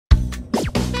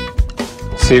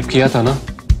Save किया था ना?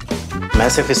 मैं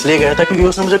सिर्फ इसलिए गया था क्योंकि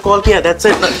उसने मुझे कॉल किया, that's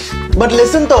it. But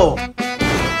listen though.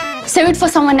 Save it for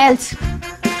someone else.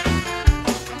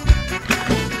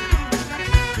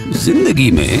 जिंदगी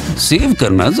में सेव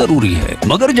करना जरूरी है,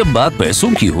 मगर जब बात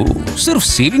पैसों की हो, सिर्फ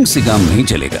सेविंग से काम नहीं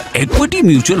चलेगा। इक्विटी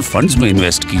म्यूचुअल फंड्स में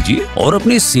इन्वेस्ट कीजिए और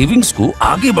अपने सेविंग्स को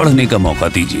आगे बढ़ने का मौका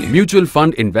दीजिए। Mutual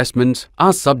fund investments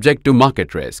are subject to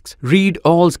market risks. Read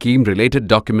all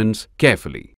scheme-related documents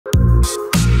carefully.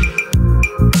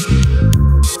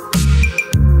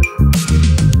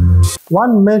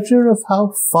 One measure of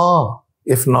how far,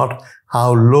 if not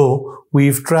how low,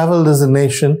 we've traveled as a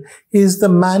nation is the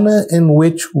manner in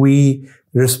which we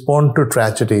respond to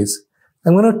tragedies.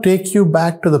 I'm going to take you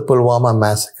back to the Pulwama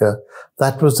massacre.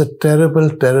 That was a terrible,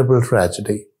 terrible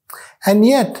tragedy. And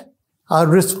yet, our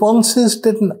responses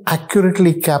didn't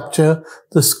accurately capture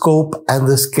the scope and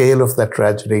the scale of that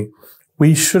tragedy.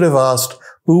 We should have asked,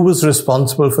 who was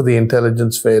responsible for the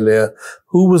intelligence failure?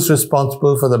 Who was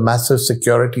responsible for the massive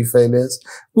security failures?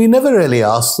 We never really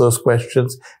asked those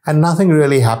questions, and nothing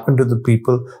really happened to the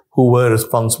people who were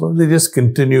responsible. They just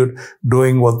continued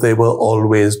doing what they were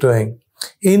always doing.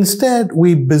 Instead,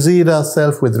 we busied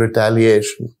ourselves with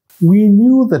retaliation. We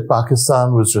knew that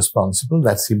Pakistan was responsible.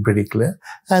 That seemed pretty clear.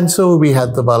 And so we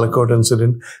had the Balakot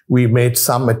incident. We made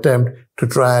some attempt to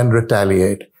try and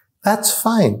retaliate. That's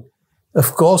fine.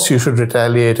 Of course, you should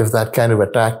retaliate if that kind of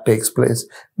attack takes place.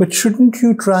 But shouldn't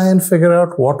you try and figure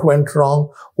out what went wrong,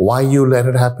 why you let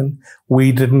it happen?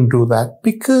 We didn't do that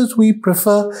because we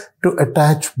prefer to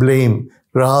attach blame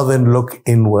rather than look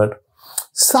inward.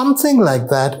 Something like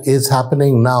that is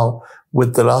happening now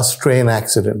with the last train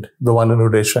accident, the one in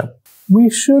Odisha. We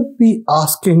should be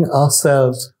asking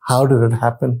ourselves, how did it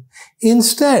happen?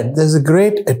 Instead, there's a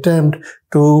great attempt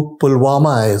to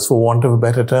Pulwamaize, for want of a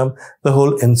better term, the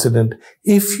whole incident.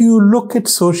 If you look at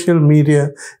social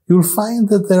media, you'll find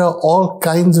that there are all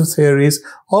kinds of theories,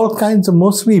 all kinds of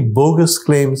mostly bogus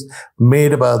claims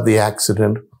made about the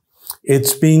accident.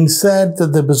 It's being said that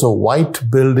there was a white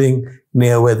building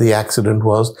near where the accident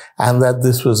was and that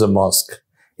this was a mosque.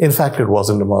 In fact, it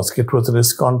wasn't a mosque. It was an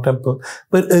ISKCON temple.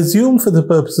 But assume for the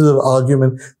purposes of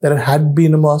argument that it had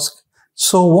been a mosque.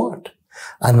 So what?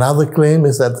 Another claim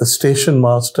is that the station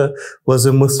master was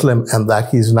a Muslim and that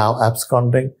he's now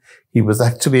absconding. He was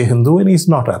actually a Hindu and he's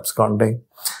not absconding.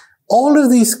 All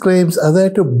of these claims are there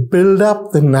to build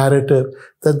up the narrative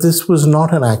that this was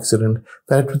not an accident,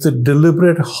 that it was a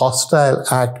deliberate hostile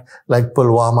act like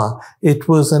Pulwama. It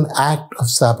was an act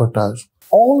of sabotage.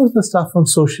 All of the stuff on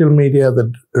social media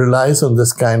that relies on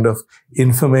this kind of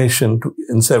information,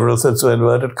 in several sets of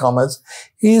inverted commas,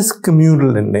 is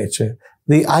communal in nature.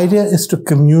 The idea is to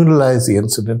communalize the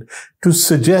incident, to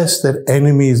suggest that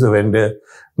enemies of India,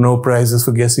 no prizes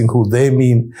for guessing who they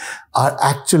mean, are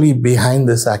actually behind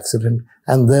this accident,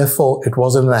 and therefore it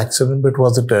wasn't an accident, but it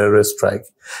was a terrorist strike.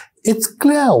 It's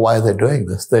clear why they're doing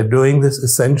this. They're doing this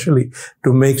essentially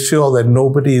to make sure that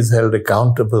nobody is held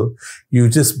accountable. You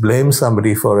just blame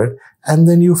somebody for it, and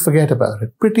then you forget about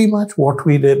it. Pretty much what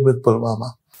we did with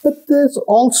Pulwama. But there's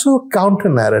also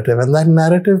counter-narrative, and that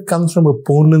narrative comes from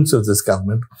opponents of this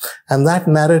government. And that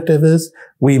narrative is,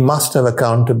 we must have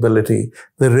accountability.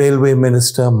 The railway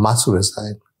minister must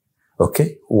resign.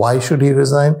 Okay, why should he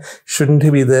resign? Shouldn't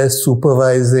he be there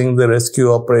supervising the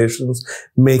rescue operations,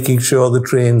 making sure the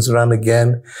trains run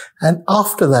again? And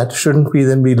after that, shouldn't we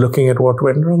then be looking at what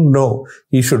went wrong? No,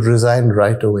 he should resign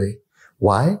right away.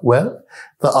 Why? Well,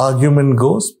 the argument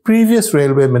goes, previous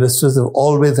railway ministers have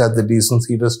always had the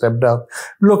decency to step down.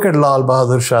 Look at Lal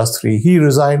Bahadur Shastri. He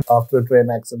resigned after a train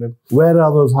accident. Where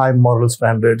are those high moral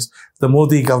standards? The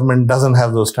Modi government doesn't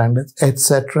have those standards,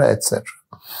 etc., etc.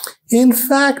 In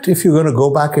fact, if you're going to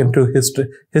go back into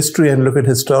history and look at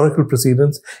historical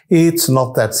precedents, it's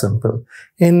not that simple.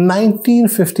 In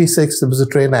 1956, there was a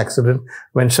train accident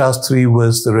when Shastri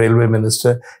was the railway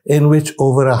minister in which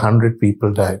over 100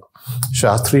 people died.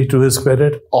 Shastri, to his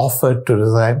credit, offered to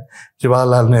resign.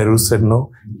 Jawaharlal Nehru said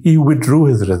no. He withdrew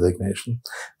his resignation.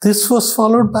 This was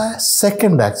followed by a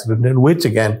second accident in which,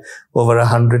 again, over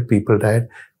 100 people died.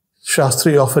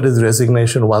 Shastri offered his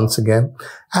resignation once again.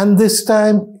 And this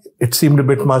time, it seemed a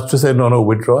bit much to say, no,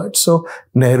 withdraw it. So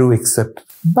Nehru accepted.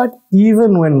 But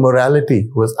even when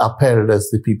morality was upheld,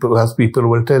 as people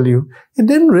will tell you, it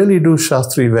didn't really do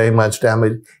Shastri very much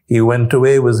damage. He went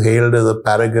away, was hailed as a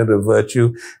paragon of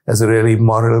virtue, as a really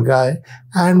moral guy.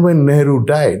 And when Nehru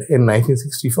died in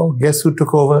 1964, guess who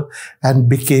took over and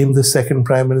became the second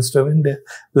Prime Minister of India?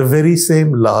 The very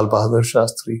same Lal Bahadur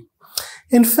Shastri.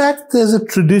 In fact, there's a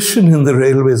tradition in the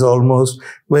railways almost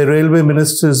where railway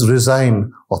ministers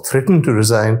resign or threaten to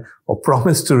resign or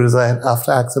promise to resign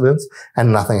after accidents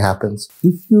and nothing happens.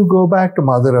 If you go back to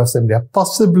Mother of India,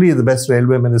 possibly the best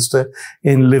railway minister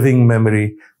in living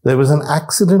memory, there was an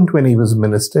accident when he was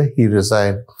minister, he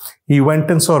resigned. He went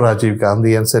and saw Rajiv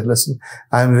Gandhi and said, listen,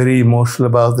 I'm very emotional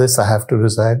about this, I have to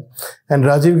resign. And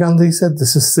Rajiv Gandhi said,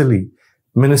 this is silly.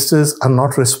 Ministers are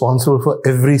not responsible for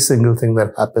every single thing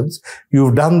that happens.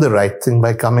 You've done the right thing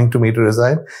by coming to me to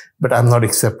resign, but I'm not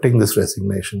accepting this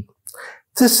resignation.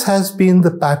 This has been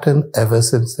the pattern ever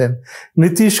since then.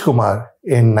 Nitish Kumar,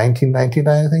 in 1999,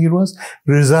 I think it was,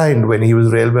 resigned when he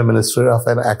was railway minister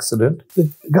after an accident. The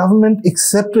government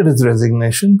accepted his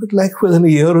resignation, but like within a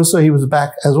year or so, he was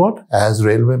back as what? As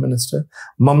railway minister.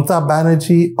 Mamata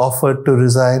Banerjee offered to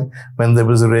resign when there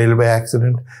was a railway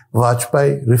accident.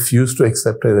 Vajpayee refused to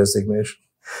accept her resignation.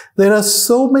 There are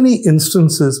so many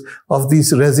instances of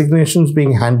these resignations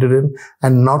being handed in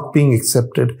and not being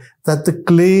accepted that the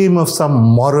claim of some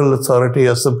moral authority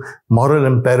or some moral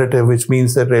imperative, which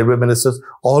means that railway ministers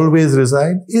always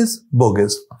resign, is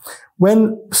bogus.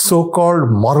 When so-called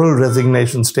moral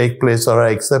resignations take place or are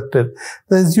accepted,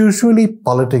 there's usually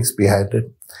politics behind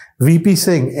it. VP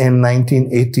Singh in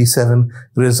 1987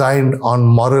 resigned on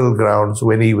moral grounds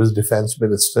when he was defense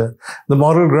minister. The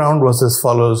moral ground was as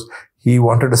follows. He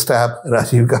wanted to stab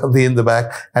Rajiv Gandhi in the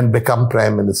back and become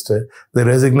prime minister. The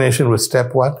resignation was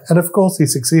step one. And of course, he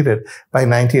succeeded. By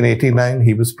 1989,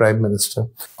 he was prime minister.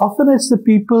 Often it's the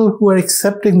people who are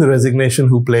accepting the resignation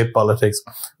who play politics.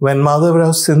 When Madhav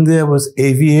Rao Scindia was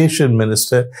aviation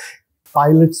minister,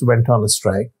 pilots went on a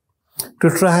strike. To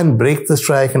try and break the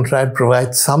strike and try and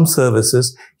provide some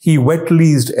services, he wet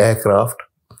leased aircraft.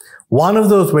 One of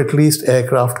those wet leased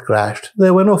aircraft crashed.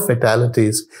 There were no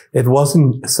fatalities. It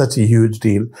wasn't such a huge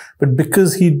deal. But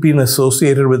because he'd been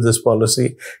associated with this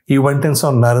policy, he went and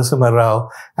saw Narasimha Rao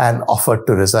and offered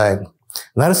to resign.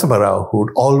 Narasimha Rao,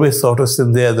 who'd always thought of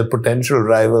Scindia as the potential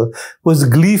rival, was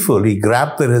gleeful. He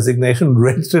grabbed the resignation,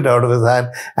 wrenched it out of his hand,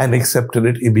 and accepted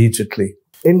it immediately.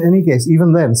 In any case,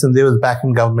 even then, Scindia was back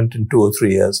in government in 2 or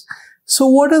 3 years. So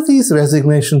what do these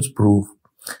resignations prove?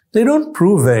 They don't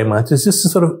prove very much. It's just a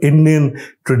sort of Indian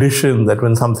tradition that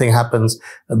when something happens,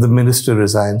 the minister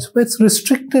resigns. But it's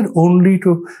restricted only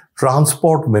to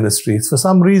transport ministries. For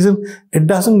some reason, it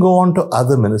doesn't go on to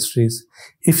other ministries.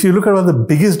 If you look at one of the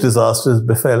biggest disasters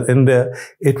befell India,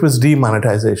 it was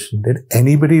demonetization. Did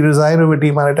anybody resign over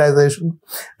demonetization?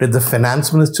 Did the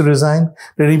finance minister resign?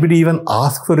 Did anybody even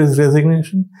ask for his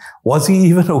resignation? Was he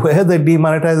even aware that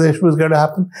demonetization was going to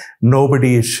happen?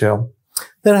 Nobody is sure.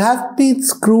 There have been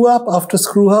screw up after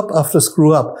screw up after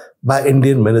screw up by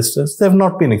Indian ministers. They have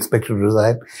not been expected to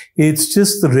resign. It's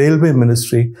just the railway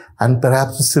ministry and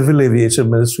perhaps the civil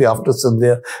aviation ministry after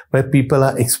Scindia where people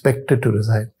are expected to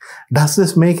resign. Does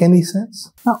this make any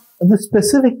sense? Now, the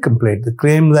specific complaint, the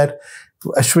claim that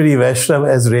Ashwini Vaishnaw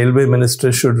as railway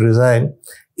minister should resign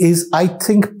is, I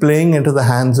think, playing into the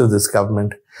hands of this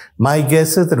government. My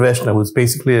guess is that Vaishnaw, who's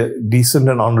basically a decent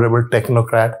and honorable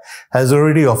technocrat, has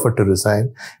already offered to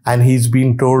resign, and he's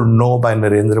been told no by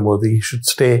Narendra Modi. He should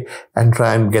stay and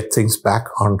try and get things back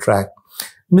on track.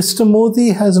 Mr. Modi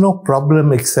has no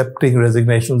problem accepting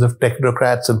resignations of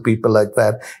technocrats and people like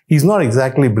that. He's not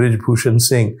exactly Brij Bhushan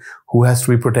Singh, who has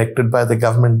to be protected by the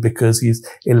government because he's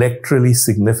electorally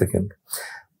significant.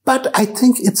 But I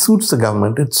think it suits the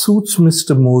government. It suits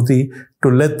Mr. Modi to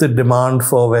let the demand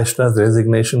for Vaishnaw's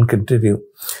resignation continue.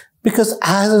 Because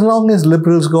as long as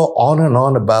liberals go on and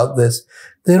on about this,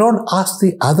 they don't ask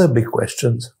the other big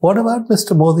questions. What about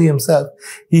Mr. Modi himself?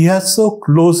 He has so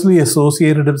closely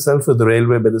associated himself with the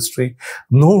railway ministry.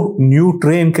 No new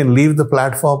train can leave the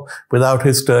platform without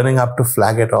his turning up to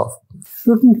flag it off.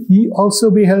 Shouldn't he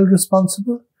also be held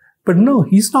responsible? But no,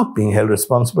 he's not being held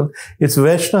responsible. It's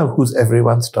Vaishnaw who's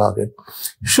everyone's target.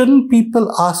 Shouldn't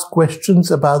people ask questions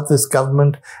about this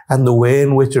government and the way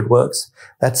in which it works?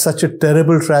 That such a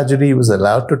terrible tragedy was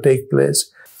allowed to take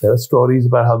place. There are stories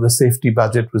about how the safety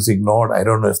budget was ignored. I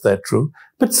don't know if they're true.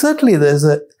 But certainly there's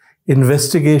an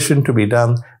investigation to be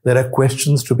done. There are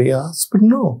questions to be asked. But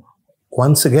no,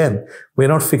 once again, we're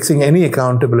not fixing any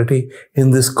accountability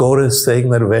in this chorus saying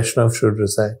that Vaishnaw should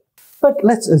resign. But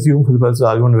let's assume for the purpose of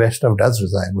argument Vaishnaw does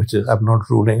resign, which is I'm not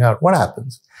ruling out. What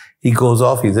happens? He goes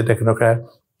off, he's a technocrat,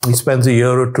 he spends a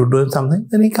year or two doing something,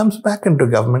 then he comes back into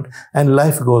government and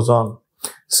life goes on.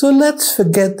 So let's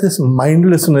forget this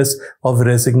mindlessness of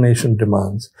resignation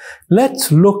demands.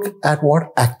 Let's look at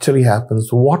what actually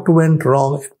happens. What went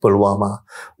wrong in Pulwama?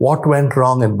 What went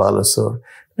wrong in Balasore?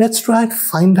 Let's try and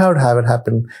find out how it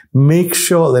happened. Make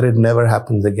sure that it never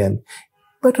happens again.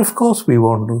 But of course we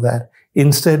won't do that.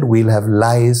 Instead, we'll have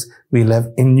lies, we'll have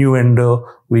innuendo,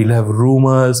 we'll have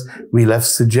rumors, we'll have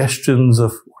suggestions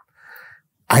of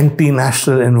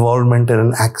anti-national involvement in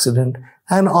an accident.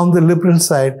 And on the liberal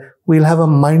side, we'll have a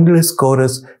mindless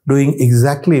chorus doing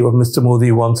exactly what Mr.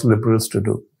 Modi wants liberals to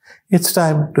do. It's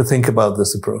time to think about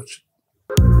this approach.